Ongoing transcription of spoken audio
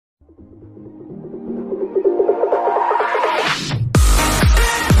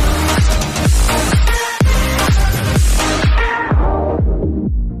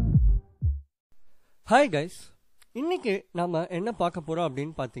Hi guys, இன்னைக்கு நாம என்ன பார்க்க போறோம்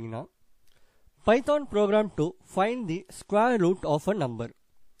அப்படினு பாத்தீங்கன்னா Python program to find the square root of a number.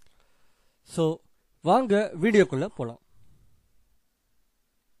 So வாங்க வீடியோக்குள்ள போலாம்.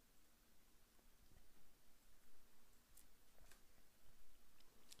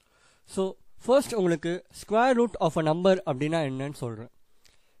 So first உங்களுக்கு square root of a number அப்படினா என்னன்னு சொல்றேன்.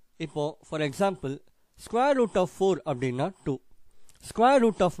 இப்போ for example square root of 4 அப்படினா 2, square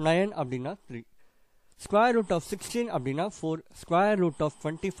root of 9 அப்படினா 3, square root of 16 அப்படினா 4, square root of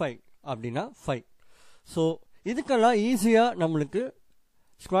 25 அப்படினா 5. So இதுக்கெல்லாம் ஈஸியா நமக்கு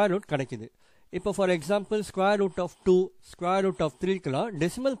square root கிடைக்குது. இப்போ for example square root of 2, square root of 3 க்குலாம்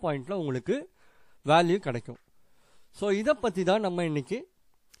decimal pointல உங்களுக்கு வேல்யூ கிடைக்கும். So இத பத்தி தான் நம்ம இன்னைக்கு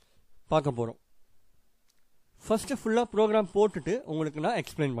பார்க்க போறோம். ஃபர்ஸ்ட் ஃபுல்லா ப்ரோக்ராம் போட்டுட்டு உங்களுக்கு நான்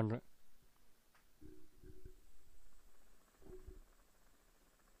எக்ஸ்பிளைன் பண்றேன்.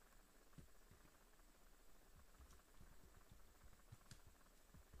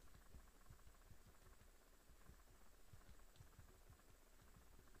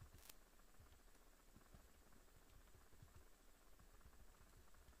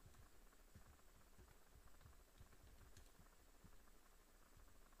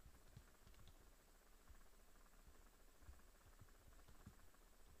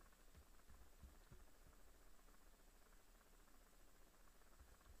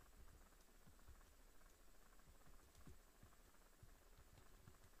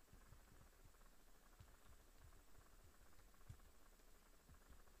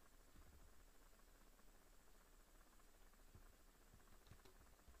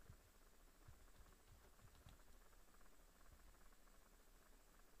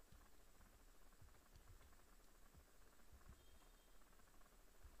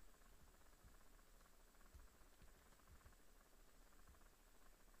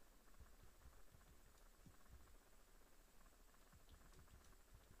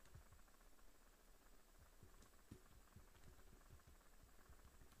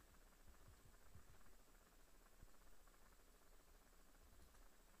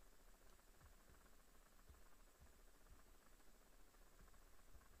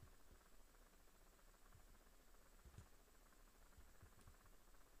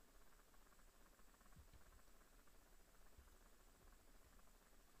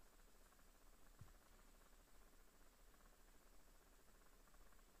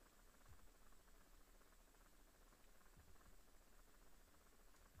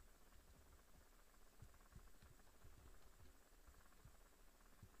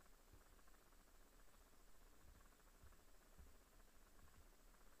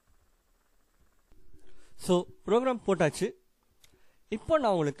 ஸோ ப்ரோக்ராம் போட்டாச்சு. இப்போ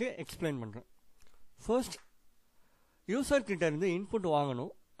நான் உங்களுக்கு எக்ஸ்பிளைன் பண்ணுறேன். ஃபர்ஸ்ட் யூசர் கிட்ட இருந்து இன்புட் வாங்கணும்.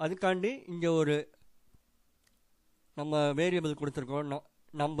 அதுக்காண்டி இங்கே ஒரு நம்ம வேரியபிள் கொடுத்துருக்கோம்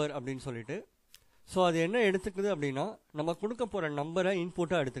நம்பர் அப்படின்னு சொல்லிட்டு. ஸோ அது என்ன எடுத்துக்குது அப்படின்னா நம்ம கொடுக்க போகிற நம்பரை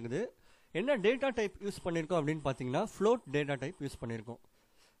இன்புட்டாக எடுத்துக்குது. என்ன டேட்டா டைப் யூஸ் பண்ணியிருக்கோம் அப்படின்னு பார்த்தீங்கன்னா ஃப்ளோட் டேட்டா டைப் யூஸ் பண்ணியிருக்கோம்.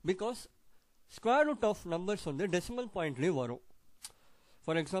 Because square root of numbers வந்து டெசிமல் பாயிண்ட்லேயும் வரும்.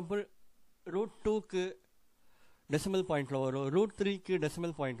 ஃபார் எக்ஸாம்பிள் ரூட் 2க்கு டெசிமல் பாயிண்டில் வரும், ரூட் 3க்கு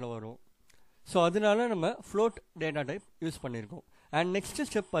டெசிமல் பாயிண்டில் வரும். ஸோ அதனால நம்ம ஃப்ளோட் டேட்டா டைப் யூஸ் பண்ணியிருக்கோம். அண்ட் நெக்ஸ்ட்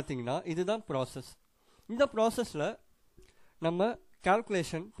ஸ்டெப் பார்த்தீங்கன்னா இதுதான் ப்ராசஸ். இந்த ப்ராசஸில் நம்ம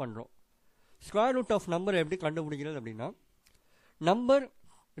கால்குலேஷன் பண்ணுறோம். ஸ்கொயர் ரூட் ஆஃப் நம்பர் எப்படி கண்டுபிடிக்கிறது அப்படின்னா நம்பர்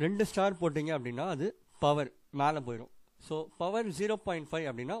 2 ஸ்டார் போட்டிங்க அப்படின்னா அது பவர் மேலே போயிடும். ஸோ பவர் 0.5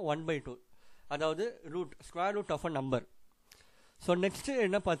 அப்படின்னா 1/2, அதாவது root square root of a number. So next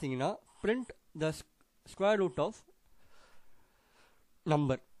என்ன பார்த்தீங்கன்னா print the square root of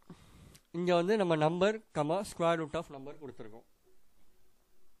number. இங்கே வந்து நம்ம number square root of number கொடுத்துருக்கோம்.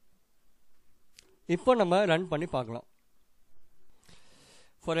 இப்போ நம்ம ரன் பண்ணி பார்க்கலாம்.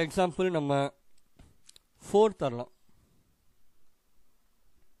 ஃபார் எக்ஸாம்பிள் நம்ம 4 தரலாம்.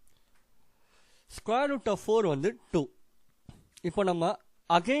 ஸ்கொயர் ரூட் ஆஃப் 4 வந்து 2. இப்போ நம்ம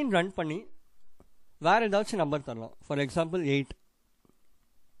அகெயின் ரன் பண்ணி வேற ஏதாச்சும் நம்பர் தரலாம். For example 8.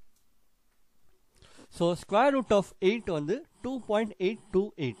 So square root of 8 வந்து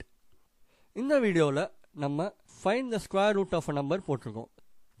 2.828. இந்த வீடியோவில் நம்ம find the square root of a number போட்டிருக்கோம்.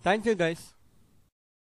 Thank you guys.